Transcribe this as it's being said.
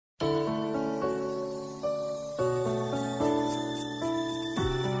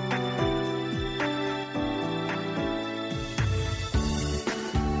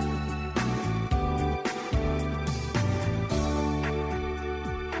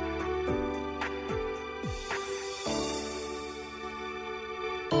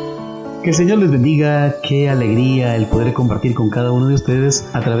Que el Señor les bendiga, qué alegría el poder compartir con cada uno de ustedes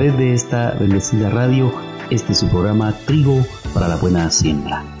a través de esta bendecida radio, este es su programa Trigo para la Buena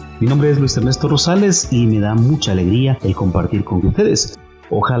Siembra. Mi nombre es Luis Ernesto Rosales y me da mucha alegría el compartir con ustedes.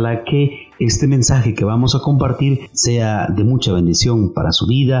 Ojalá que este mensaje que vamos a compartir sea de mucha bendición para su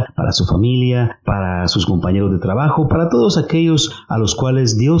vida, para su familia, para sus compañeros de trabajo, para todos aquellos a los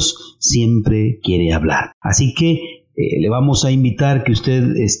cuales Dios siempre quiere hablar. Así que le vamos a invitar que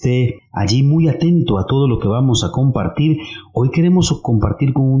usted esté allí muy atento a todo lo que vamos a compartir. Hoy queremos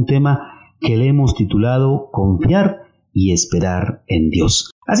compartir con un tema que le hemos titulado Confiar y esperar en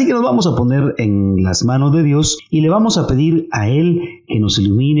Dios. Así que nos vamos a poner en las manos de Dios y le vamos a pedir a Él que nos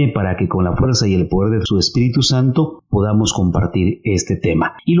ilumine para que con la fuerza y el poder de su Espíritu Santo podamos compartir este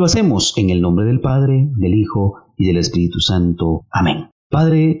tema. Y lo hacemos en el nombre del Padre, del Hijo y del Espíritu Santo. Amén.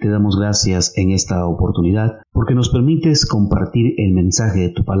 Padre, te damos gracias en esta oportunidad porque nos permites compartir el mensaje de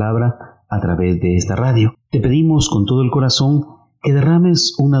tu palabra a través de esta radio. Te pedimos con todo el corazón que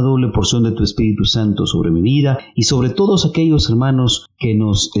derrames una doble porción de tu Espíritu Santo sobre mi vida y sobre todos aquellos hermanos que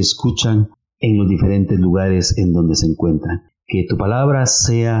nos escuchan en los diferentes lugares en donde se encuentran. Que tu palabra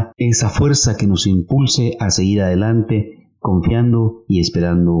sea esa fuerza que nos impulse a seguir adelante, confiando y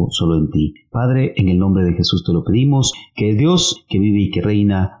esperando solo en ti. Padre, en el nombre de Jesús te lo pedimos, que es Dios que vive y que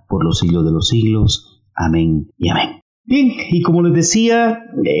reina por los siglos de los siglos. Amén y amén. Bien, y como les decía,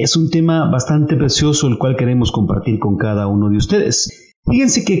 es un tema bastante precioso el cual queremos compartir con cada uno de ustedes.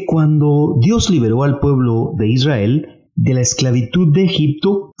 Fíjense que cuando Dios liberó al pueblo de Israel de la esclavitud de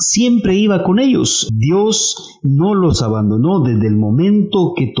Egipto, siempre iba con ellos. Dios no los abandonó desde el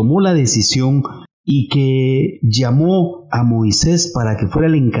momento que tomó la decisión y que llamó a Moisés para que fuera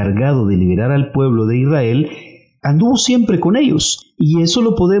el encargado de liberar al pueblo de Israel. Anduvo siempre con ellos, y eso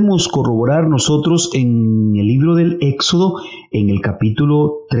lo podemos corroborar nosotros en el libro del Éxodo, en el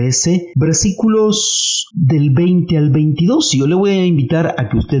capítulo 13, versículos del 20 al 22. Y yo le voy a invitar a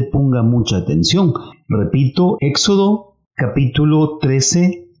que usted ponga mucha atención. Repito, Éxodo capítulo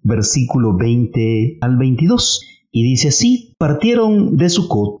 13, versículo 20 al 22. Y dice así: partieron de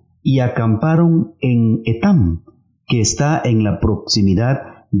Sucot y acamparon en Etam, que está en la proximidad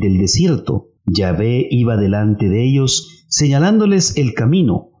del desierto. Yahvé iba delante de ellos, señalándoles el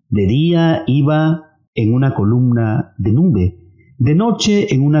camino. De día iba en una columna de nube, de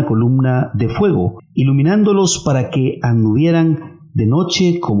noche en una columna de fuego, iluminándolos para que anduvieran de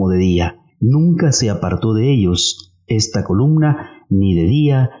noche como de día. Nunca se apartó de ellos esta columna, ni de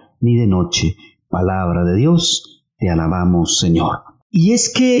día ni de noche. Palabra de Dios, te alabamos, Señor. Y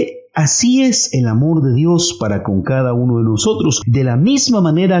es que así es el amor de Dios para con cada uno de nosotros. De la misma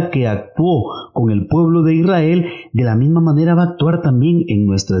manera que actuó con el pueblo de Israel, de la misma manera va a actuar también en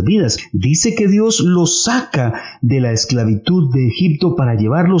nuestras vidas. Dice que Dios los saca de la esclavitud de Egipto para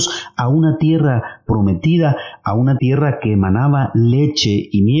llevarlos a una tierra prometida, a una tierra que emanaba leche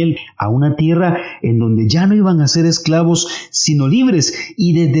y miel, a una tierra en donde ya no iban a ser esclavos, sino libres.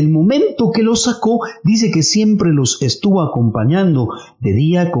 Y desde el momento que los sacó, dice que siempre los estuvo acompañando, de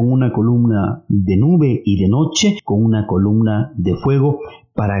día con una columna de nube y de noche con una columna de fuego,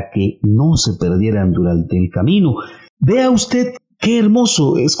 para que no se perdieran durante el camino. Vea usted qué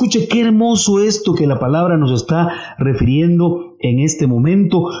hermoso, escuche qué hermoso esto que la palabra nos está refiriendo en este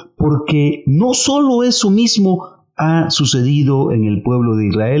momento, porque no solo eso mismo ha sucedido en el pueblo de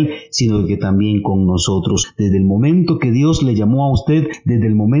Israel, sino que también con nosotros. Desde el momento que Dios le llamó a usted, desde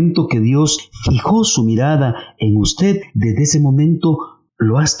el momento que Dios fijó su mirada en usted, desde ese momento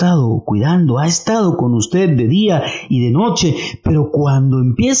lo ha estado cuidando, ha estado con usted de día y de noche, pero cuando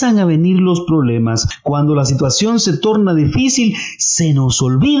empiezan a venir los problemas, cuando la situación se torna difícil, se nos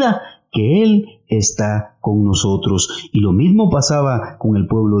olvida que Él está con nosotros. Y lo mismo pasaba con el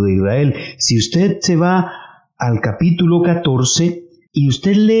pueblo de Israel. Si usted se va al capítulo 14 y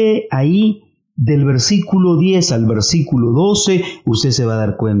usted lee ahí del versículo 10 al versículo 12, usted se va a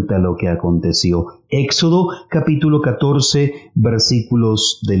dar cuenta de lo que aconteció. Éxodo capítulo 14,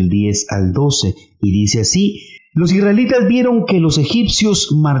 versículos del 10 al 12, y dice así: los israelitas vieron que los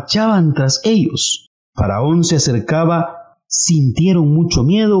egipcios marchaban tras ellos. Faraón se acercaba, sintieron mucho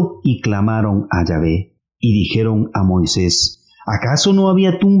miedo y clamaron a Yahvé. Y dijeron a Moisés: ¿acaso no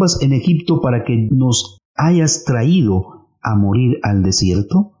había tumbas en Egipto para que nos hayas traído a morir al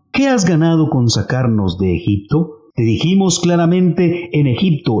desierto? ¿Qué has ganado con sacarnos de Egipto? Te dijimos claramente en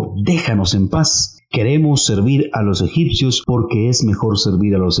Egipto: déjanos en paz. Queremos servir a los egipcios porque es mejor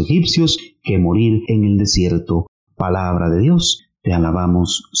servir a los egipcios que morir en el desierto. Palabra de Dios, te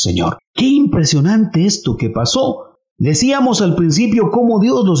alabamos, Señor. ¡Qué impresionante esto que pasó! Decíamos al principio cómo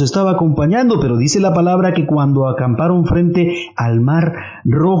Dios los estaba acompañando, pero dice la palabra que cuando acamparon frente al Mar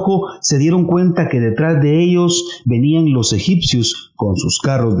Rojo, se dieron cuenta que detrás de ellos venían los egipcios con sus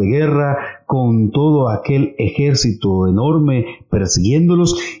carros de guerra, con todo aquel ejército enorme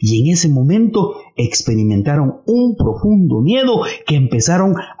persiguiéndolos, y en ese momento experimentaron un profundo miedo que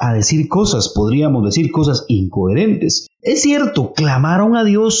empezaron a decir cosas, podríamos decir cosas incoherentes. Es cierto, clamaron a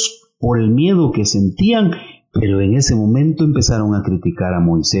Dios por el miedo que sentían, pero en ese momento empezaron a criticar a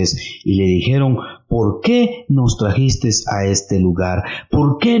Moisés y le dijeron: ¿por qué nos trajiste a este lugar?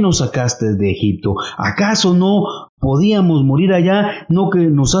 ¿Por qué nos sacaste de Egipto? ¿Acaso no podíamos morir allá? ¿No que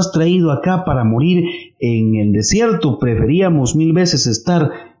nos has traído acá para morir en el desierto? Preferíamos 1000 veces estar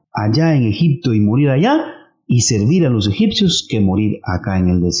allá en Egipto y morir allá y servir a los egipcios que morir acá en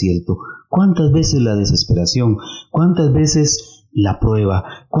el desierto. ¿Cuántas veces la desesperación? ¿Cuántas veces la prueba?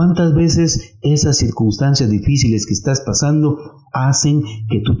 ¿Cuántas veces esas circunstancias difíciles que estás pasando hacen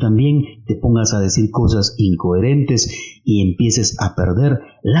que tú también te pongas a decir cosas incoherentes y empieces a perder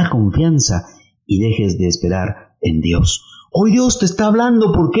la confianza y dejes de esperar en Dios? Hoy Dios te está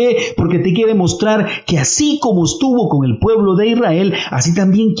hablando. ¿Por qué? Porque te quiere mostrar que así como estuvo con el pueblo de Israel, así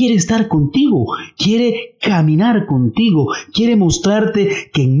también quiere estar contigo, quiere caminar contigo, quiere mostrarte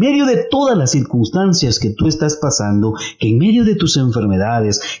que en medio de todas las circunstancias que tú estás pasando, que en medio de tus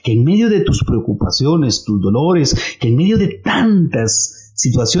enfermedades, que en medio de tus preocupaciones, tus dolores, que en medio de tantas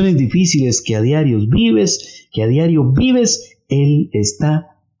situaciones difíciles que a diario vives, Él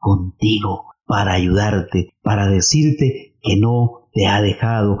está contigo para ayudarte, para decirte que no te ha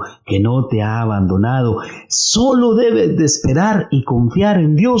dejado, que no te ha abandonado. Solo debes de esperar y confiar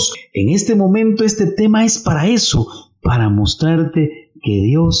en Dios. En este momento este tema es para eso, para mostrarte que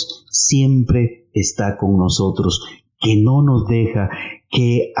Dios siempre está con nosotros, que no nos deja,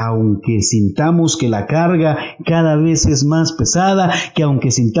 que aunque sintamos que la carga cada vez es más pesada, que aunque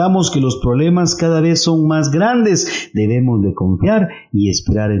sintamos que los problemas cada vez son más grandes, debemos de confiar y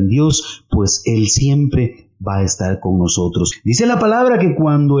esperar en Dios, pues Él siempre va a estar con nosotros. Dice la palabra que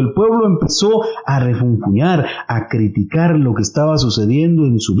cuando el pueblo empezó a refunfuñar, a criticar lo que estaba sucediendo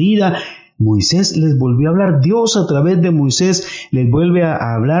en su vida, Moisés les volvió a hablar. Dios a través de Moisés les vuelve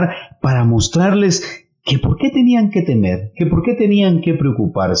a hablar para mostrarles que por qué tenían que temer, que por qué tenían que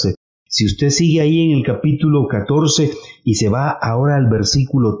preocuparse. Si usted sigue ahí en el capítulo 14 y se va ahora al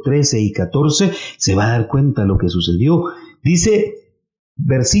versículo 13 y 14, se va a dar cuenta de lo que sucedió. Dice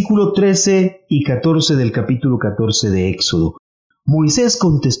versículo 13 y 14 del capítulo 14 de Éxodo: Moisés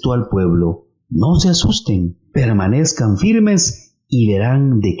contestó al pueblo: no se asusten, permanezcan firmes y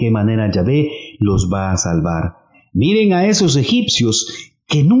verán de qué manera Yahvé los va a salvar. Miren a esos egipcios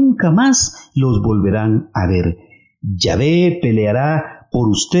que nunca más los volverán a ver. Yahvé peleará por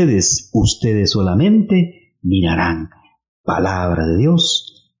ustedes, ustedes solamente mirarán. Palabra de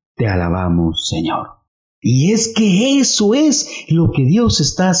Dios, te alabamos, Señor. Y es que eso es lo que Dios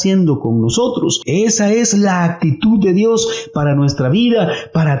está haciendo con nosotros. Esa es la actitud de Dios para nuestra vida,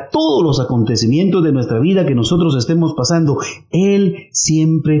 para todos los acontecimientos de nuestra vida que nosotros estemos pasando. Él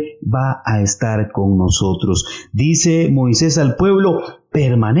siempre va a estar con nosotros. Dice Moisés al pueblo: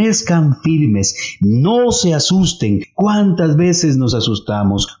 permanezcan firmes, no se asusten. ¿Cuántas veces nos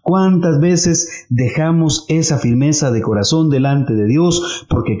asustamos? ¿Cuántas veces dejamos esa firmeza de corazón delante de Dios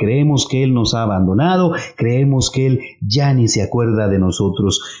porque creemos que Él nos ha abandonado, creemos que Él ya ni se acuerda de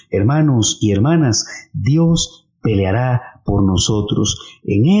nosotros? Hermanos y hermanas, Dios peleará por nosotros.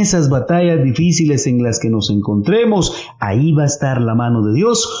 En esas batallas difíciles en las que nos encontremos, ahí va a estar la mano de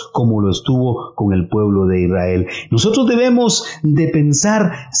Dios, como lo estuvo con el pueblo de Israel. Nosotros debemos de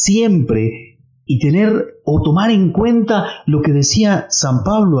pensar siempre y tener o tomar en cuenta lo que decía San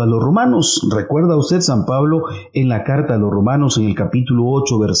Pablo a los romanos. ¿Recuerda usted San Pablo en la carta a los romanos en el capítulo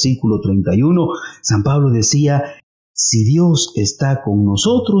 8, versículo 31? San Pablo decía: si Dios está con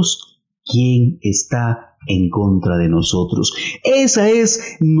nosotros, ¿quién está en contra de nosotros? Esa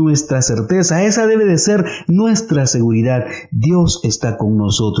es nuestra certeza, esa debe de ser nuestra seguridad. Dios está con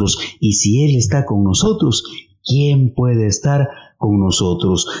nosotros, y si Él está con nosotros, ¿quién puede estar con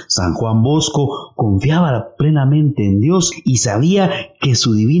nosotros? San Juan Bosco confiaba plenamente en Dios y sabía que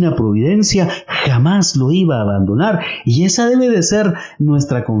su divina providencia jamás lo iba a abandonar, y esa debe de ser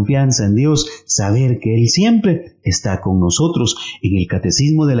nuestra confianza en Dios, saber que Él siempre está con nosotros. En el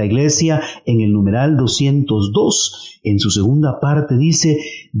Catecismo de la Iglesia, en el numeral 202, en su segunda parte dice: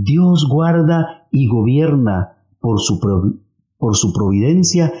 Dios guarda y gobierna por su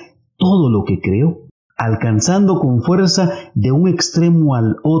providencia todo lo que creó, alcanzando con fuerza de un extremo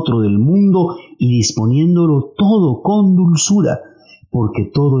al otro del mundo y disponiéndolo todo con dulzura, porque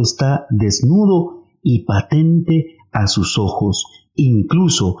todo está desnudo y patente a sus ojos,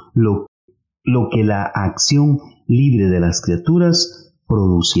 incluso lo que la acción libre de las criaturas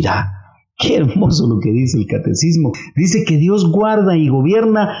producirá. Qué hermoso lo que dice el catecismo. Dice que Dios guarda y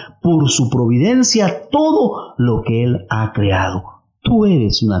gobierna por su providencia todo lo que Él ha creado. Tú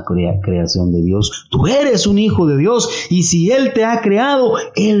eres una creación de Dios, tú eres un hijo de Dios, y si Él te ha creado,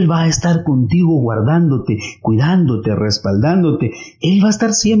 Él va a estar contigo guardándote, cuidándote, respaldándote. Él va a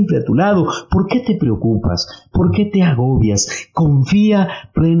estar siempre a tu lado. ¿Por qué te preocupas? ¿Por qué te agobias? Confía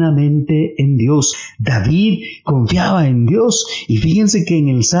plenamente en Dios. David confiaba en Dios, y fíjense que en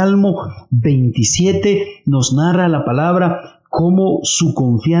el Salmo 27 nos narra la palabra cómo su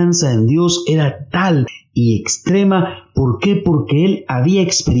confianza en Dios era tal y extrema. ¿Por qué? Porque él había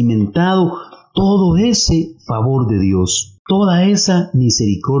experimentado todo ese favor de Dios, toda esa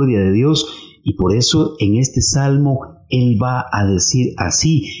misericordia de Dios, y por eso en este salmo él va a decir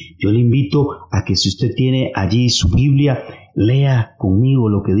así. Yo le invito a que, si usted tiene allí su Biblia, lea conmigo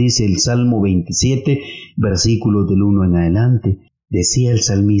lo que dice el Salmo 27, versículos del 1 en adelante. Decía el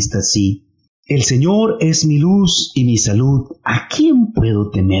salmista así: El Señor es mi luz y mi salud, ¿a quién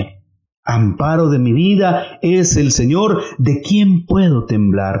puedo temer? Amparo de mi vida es el Señor, ¿de quién puedo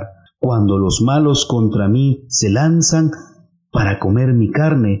temblar? Cuando los malos contra mí se lanzan para comer mi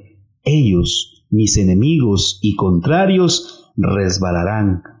carne, ellos, mis enemigos y contrarios,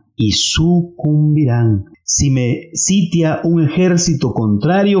 resbalarán y sucumbirán. Si me sitia un ejército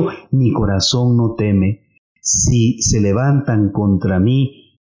contrario, mi corazón no teme. Si se levantan contra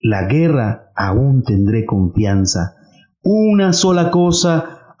mí la guerra, aún tendré confianza. Una sola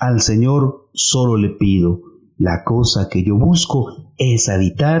cosa al Señor solo le pido. La cosa que yo busco es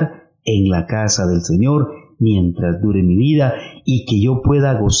habitar en la casa del Señor mientras dure mi vida, y que yo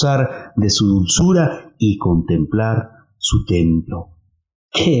pueda gozar de su dulzura y contemplar su templo.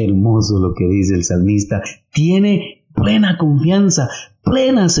 Qué hermoso lo que dice el salmista. Tiene plena confianza,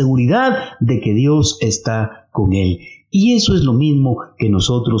 plena seguridad de que Dios está con él. Y eso es lo mismo que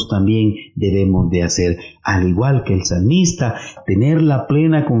nosotros también debemos de hacer. Al igual que el salmista, tener la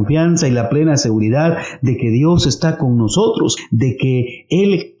plena confianza y la plena seguridad de que Dios está con nosotros, de que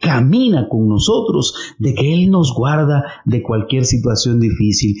Él camina con nosotros, de que Él nos guarda de cualquier situación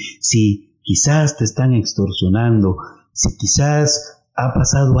difícil. Si quizás te están extorsionando, si quizás ha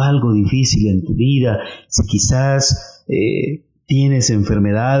pasado algo difícil en tu vida, si quizás tienes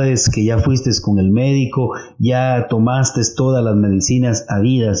enfermedades que ya fuiste con el médico, ya tomaste todas las medicinas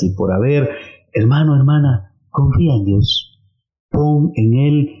habidas y por haber, hermano, hermana, confía en Dios. Pon en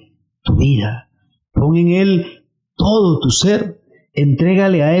Él tu vida, pon en Él todo tu ser,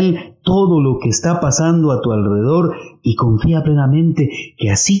 entrégale a Él todo lo que está pasando a tu alrededor y confía plenamente que,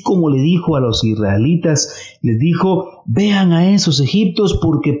 así como le dijo a los israelitas, les dijo: vean a esos egipcios,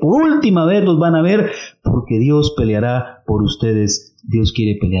 porque por última vez los van a ver, porque Dios peleará por ustedes. Dios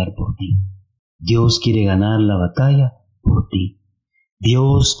quiere pelear por ti. Dios quiere ganar la batalla por ti.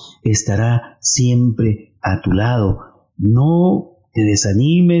 Dios estará siempre a tu lado. No te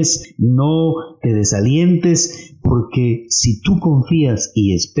desanimes, no te desalientes, porque si tú confías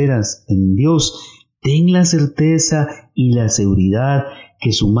y esperas en Dios, ten la certeza y la seguridad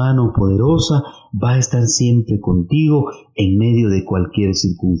que su mano poderosa va a estar siempre contigo en medio de cualquier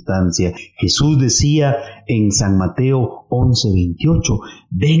circunstancia. Jesús decía en San Mateo 11:28,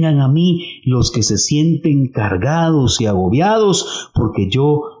 vengan a mí los que se sienten cargados y agobiados, porque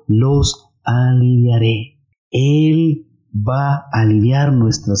yo los aliviaré. Él va a aliviar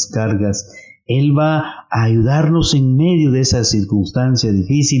nuestras cargas. Él va a ayudarnos en medio de esa circunstancia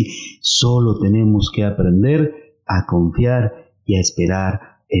difícil. Solo tenemos que aprender a confiar y a esperar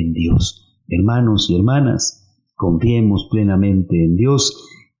en Dios. Hermanos y hermanas, confiemos plenamente en Dios,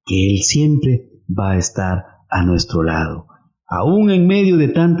 que Él siempre va a estar a nuestro lado. Aún en medio de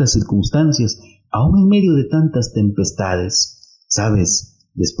tantas circunstancias, aún en medio de tantas tempestades, ¿sabes?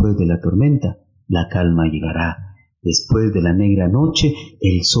 Después de la tormenta, la calma llegará. Después de la negra noche,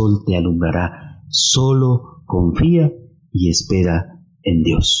 el sol te alumbrará. Solo confía y espera en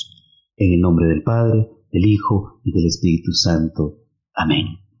Dios. En el nombre del Padre, del Hijo y del Espíritu Santo. Amén.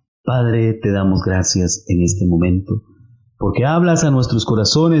 Padre, te damos gracias en este momento, porque hablas a nuestros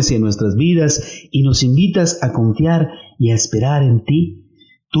corazones y a nuestras vidas y nos invitas a confiar y a esperar en ti.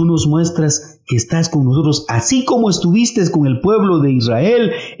 Tú nos muestras que estás con nosotros, así como estuviste con el pueblo de Israel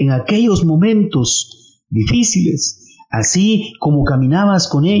en aquellos momentos difíciles, así como caminabas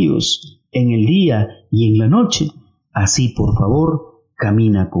con ellos en el día y en la noche. Así, por favor,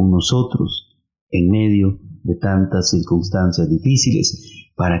 camina con nosotros en medio de tantas circunstancias difíciles,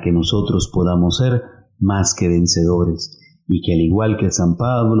 para que nosotros podamos ser más que vencedores, y que, al igual que San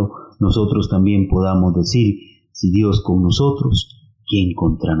Pablo, nosotros también podamos decir, si Dios con nosotros, ¿quién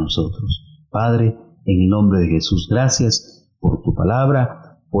contra nosotros? Padre, en el nombre de Jesús, gracias por tu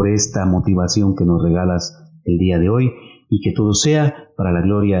palabra, por esta motivación que nos regalas el día de hoy, y que todo sea para la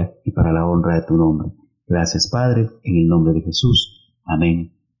gloria y para la honra de tu nombre. Gracias, Padre, en el nombre de Jesús.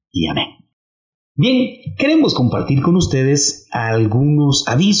 Amén y amén. Bien, queremos compartir con ustedes algunos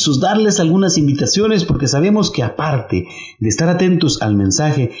avisos, darles algunas invitaciones, porque sabemos que aparte de estar atentos al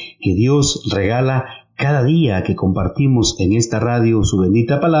mensaje que Dios regala cada día que compartimos en esta radio su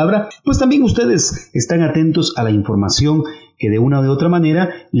bendita palabra, pues también ustedes están atentos a la información que de una u otra manera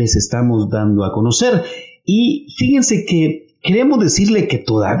les estamos dando a conocer. Y fíjense que queremos decirle que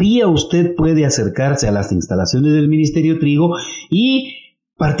todavía usted puede acercarse a las instalaciones del Ministerio Trigo y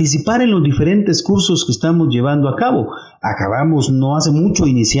participar en los diferentes cursos que estamos llevando a cabo. Acabamos, no hace mucho,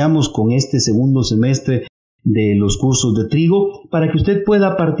 iniciamos con este segundo semestre de los cursos de Trigo para que usted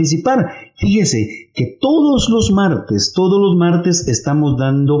pueda participar. Fíjese que todos los martes estamos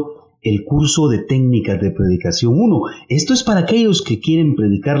dando el curso de técnicas de predicación 1. Esto es para aquellos que quieren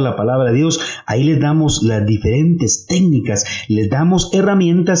predicar la palabra de Dios. Ahí les damos las diferentes técnicas, les damos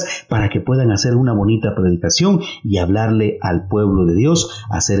herramientas para que puedan hacer una bonita predicación y hablarle al pueblo de Dios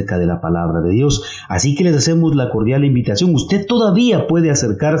acerca de la palabra de Dios. Así que les hacemos la cordial invitación. Usted todavía puede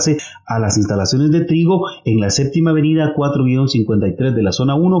acercarse a las instalaciones de Trigo en la 7ª Avenida 4-53 de la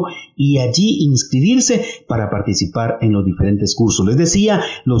zona 1 y allí inscribirse para participar en los diferentes cursos. Les decía,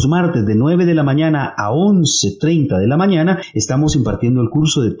 los martes de 9 de la mañana a 11:30 de la mañana estamos impartiendo el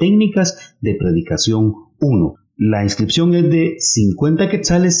curso de técnicas de predicación 1. La inscripción es de 50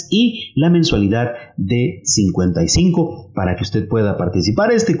 quetzales y la mensualidad de 55 para que usted pueda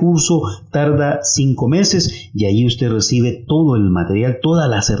participar. Este curso tarda 5 meses y ahí usted recibe todo el material, todas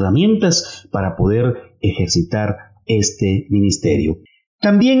las herramientas para poder ejercitar este ministerio.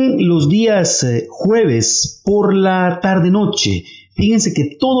 También los días jueves por la tarde-noche. Fíjense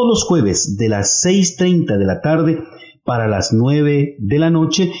que todos los jueves de las 6:30 de la tarde para las 9 de la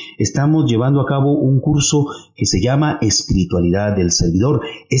noche estamos llevando a cabo un curso que se llama Espiritualidad del Servidor.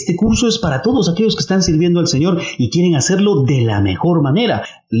 Este curso es para todos aquellos que están sirviendo al Señor y quieren hacerlo de la mejor manera.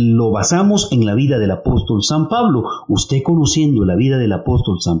 Lo basamos en la vida del apóstol San Pablo. Usted, conociendo la vida del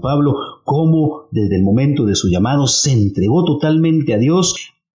apóstol San Pablo, cómo desde el momento de su llamado se entregó totalmente a Dios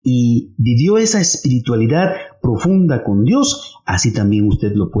y vivió esa espiritualidad profunda con Dios, así también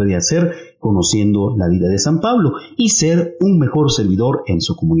usted lo puede hacer conociendo la vida de San Pablo y ser un mejor servidor en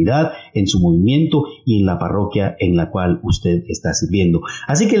su comunidad, en su movimiento y en la parroquia en la cual usted está sirviendo.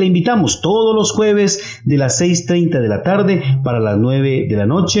 Así que le invitamos todos los jueves de las 6:30 de la tarde para las 9 de la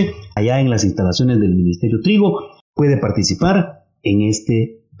noche, allá en las instalaciones del Ministerio Trigo, puede participar en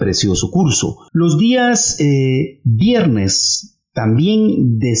este precioso curso. Los días viernes,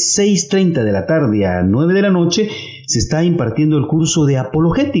 también de 6:30 de la tarde a 9 de la noche, se está impartiendo el curso de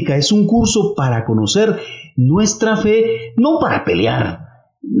apologética. Es un curso para conocer nuestra fe, no para pelear,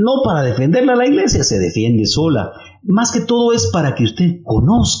 no para defenderla. La iglesia se defiende sola. Más que todo es para que usted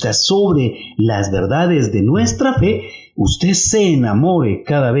conozca sobre las verdades de nuestra fe, usted se enamore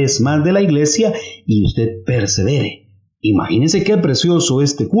cada vez más de la iglesia y usted persevere. Imagínense qué precioso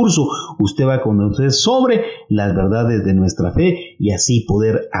este curso. Usted va a conocer sobre las verdades de nuestra fe y así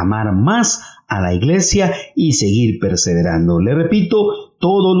poder amar más a la iglesia y seguir perseverando. Le repito,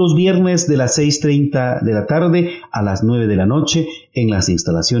 todos los viernes de las 6:30 de la tarde a las 9 de la noche en las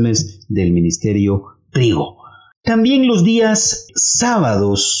instalaciones del Ministerio Trigo. También los días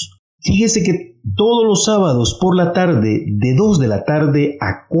sábados. Fíjese que todos los sábados por la tarde, de 2 de la tarde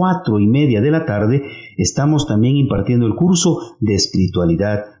a 4:30 de la tarde, estamos también impartiendo el curso de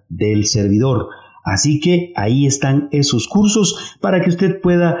espiritualidad del servidor. Así que ahí están esos cursos para que usted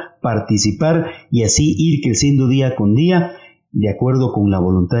pueda participar y así ir creciendo día con día de acuerdo con la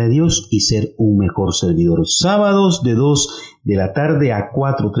voluntad de Dios y ser un mejor servidor. Sábados de 2 de la tarde a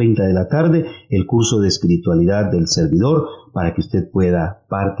 4:30 de la tarde, el curso de espiritualidad del servidor para que usted pueda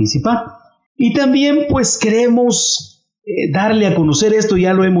participar. Y también pues queremos darle a conocer esto,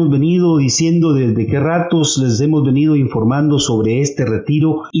 ya lo hemos venido diciendo desde qué ratos, les hemos venido informando sobre este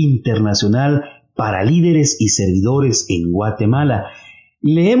retiro internacional para líderes y servidores en Guatemala.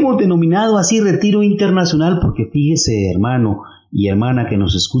 Le hemos denominado así retiro internacional porque fíjese, hermano y hermana que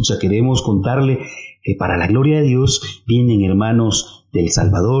nos escucha, queremos contarle que para la gloria de Dios vienen hermanos de El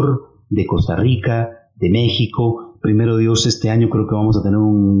Salvador, de Costa Rica, de México. Primero Dios, este año creo que vamos a tener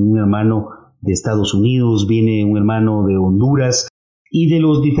un hermano de Estados Unidos, viene un hermano de Honduras y de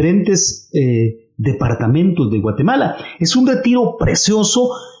los diferentes departamentos de Guatemala. Es un retiro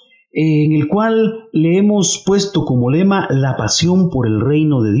precioso en el cual le hemos puesto como lema: la pasión por el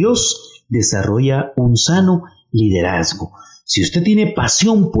reino de Dios desarrolla un sano liderazgo. Si usted tiene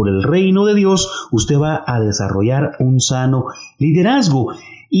pasión por el reino de Dios, usted va a desarrollar un sano liderazgo.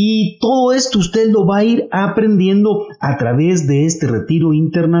 Y todo esto usted lo va a ir aprendiendo a través de este retiro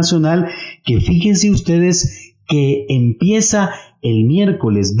internacional, que fíjense ustedes que empieza el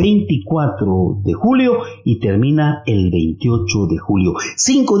miércoles 24 de julio y termina el 28 de julio.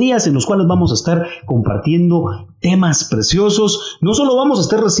 5 días en los cuales vamos a estar compartiendo temas preciosos. No solo vamos a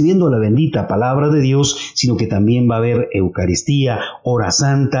estar recibiendo la bendita palabra de Dios, sino que también va a haber Eucaristía, hora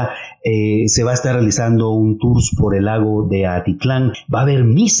santa, se va a estar realizando un tour por el lago de Atitlán, va a haber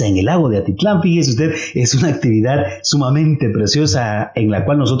misa en el lago de Atitlán. Fíjese usted, es una actividad sumamente preciosa en la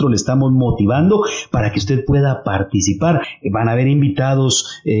cual nosotros le estamos motivando para que usted pueda participar. Van a haber invitados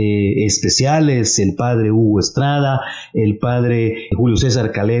especiales: el padre Hugo Estrada, el padre Julio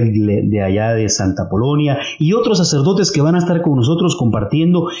César Caleb de allá de Santa Polonia, y otros sacerdotes que van a estar con nosotros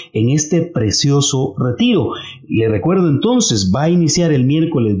compartiendo en este precioso retiro. Le recuerdo entonces, va a iniciar el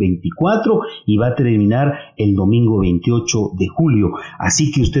miércoles 24 y va a terminar el domingo 28 de julio.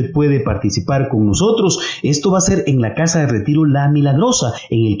 Así que usted puede participar con nosotros. Esto va a ser en la Casa de Retiro La Milagrosa,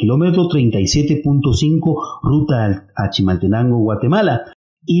 en el kilómetro 37.5, ruta a Chimaltenango, Guatemala.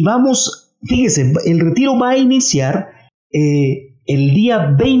 Y vamos, fíjese, el retiro va a iniciar el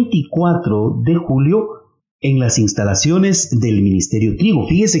día 24 de julio en las instalaciones del Ministerio Trigo.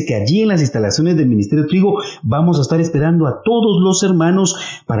 Fíjese que allí en las instalaciones del Ministerio Trigo vamos a estar esperando a todos los hermanos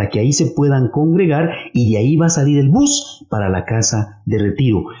para que ahí se puedan congregar, y de ahí va a salir el bus para la casa de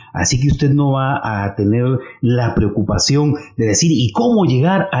retiro. Así que usted no va a tener la preocupación de decir: ¿y cómo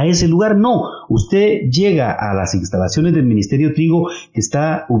llegar a ese lugar? No, usted llega a las instalaciones del Ministerio Trigo, que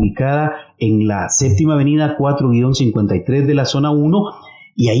está ubicada en la séptima avenida 4-53 de la zona 1,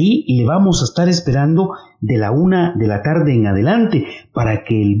 y ahí le vamos a estar esperando de la 1 de la tarde en adelante para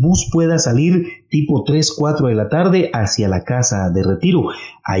que el bus pueda salir tipo 3-4 de la tarde hacia la casa de retiro.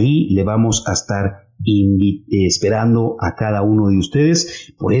 Ahí le vamos a estar esperando a cada uno de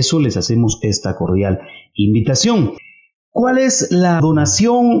ustedes. Por eso les hacemos esta cordial invitación. ¿Cuál es la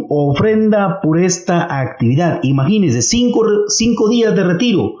donación o ofrenda por esta actividad? Imagínense, 5 días de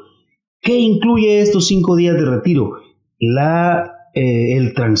retiro. ¿Qué incluye estos 5 días de retiro?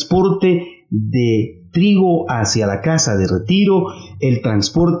 El transporte de trigo hacia la casa de retiro, el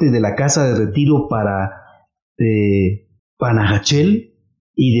transporte de la casa de retiro para Panajachel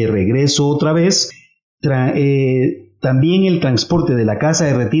y de regreso otra vez, también el transporte de la casa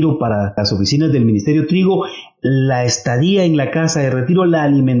de retiro para las oficinas del Ministerio Trigo, la estadía en la casa de retiro, la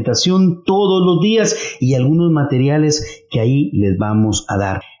alimentación todos los días y algunos materiales que ahí les vamos a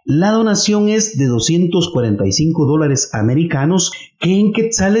dar. La donación es de $245 americanos, que en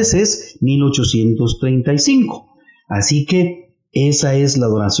quetzales es 1,835. Así que esa es la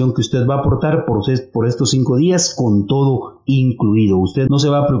donación que usted va a aportar por estos 5 días, con todo incluido. Usted no se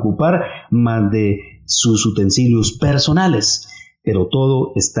va a preocupar más de sus utensilios personales, pero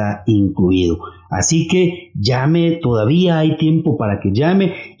todo está incluido. Así que llame, todavía hay tiempo para que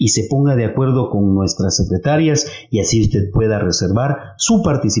llame y se ponga de acuerdo con nuestras secretarias, y así usted pueda reservar su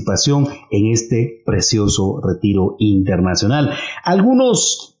participación en este precioso retiro internacional.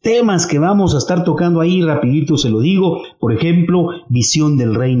 Algunos temas que vamos a estar tocando ahí, rapidito se lo digo: por ejemplo, visión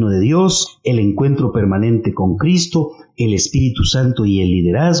del reino de Dios, el encuentro permanente con Cristo, el Espíritu Santo y el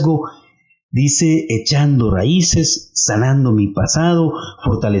liderazgo. Dice: echando raíces, sanando mi pasado,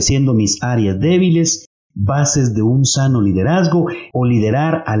 fortaleciendo mis áreas débiles, bases de un sano liderazgo o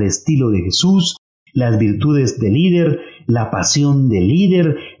liderar al estilo de Jesús, las virtudes del líder, la pasión del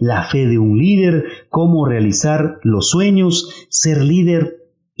líder, la fe de un líder, cómo realizar los sueños, ser líder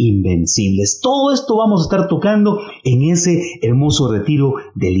invencibles. Todo esto vamos a estar tocando en ese hermoso retiro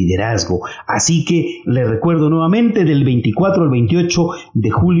de liderazgo. Así que le recuerdo nuevamente, del 24 al 28 de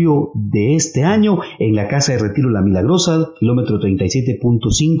julio de este año, en la Casa de Retiro La Milagrosa, kilómetro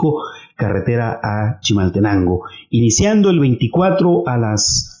 37.5, carretera a Chimaltenango. Iniciando el 24 a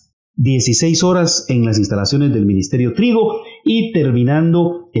las 16 horas en las instalaciones del Ministerio Trigo y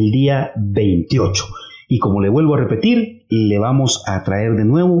terminando el día 28. Y como le vuelvo a repetir, le vamos a traer de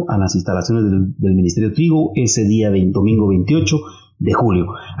nuevo a las instalaciones del Ministerio Trigo ese día de domingo 28 de julio.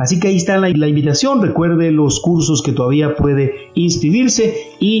 Así que ahí está la invitación. Recuerde los cursos que todavía puede inscribirse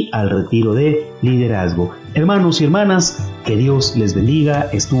y al retiro de liderazgo. Hermanos y hermanas, que Dios les bendiga.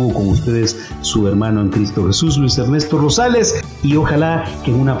 Estuvo con ustedes su hermano en Cristo Jesús, Luis Ernesto Rosales, y ojalá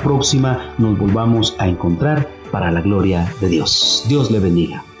que en una próxima nos volvamos a encontrar para la gloria de Dios. Dios le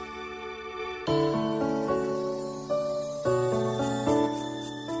bendiga.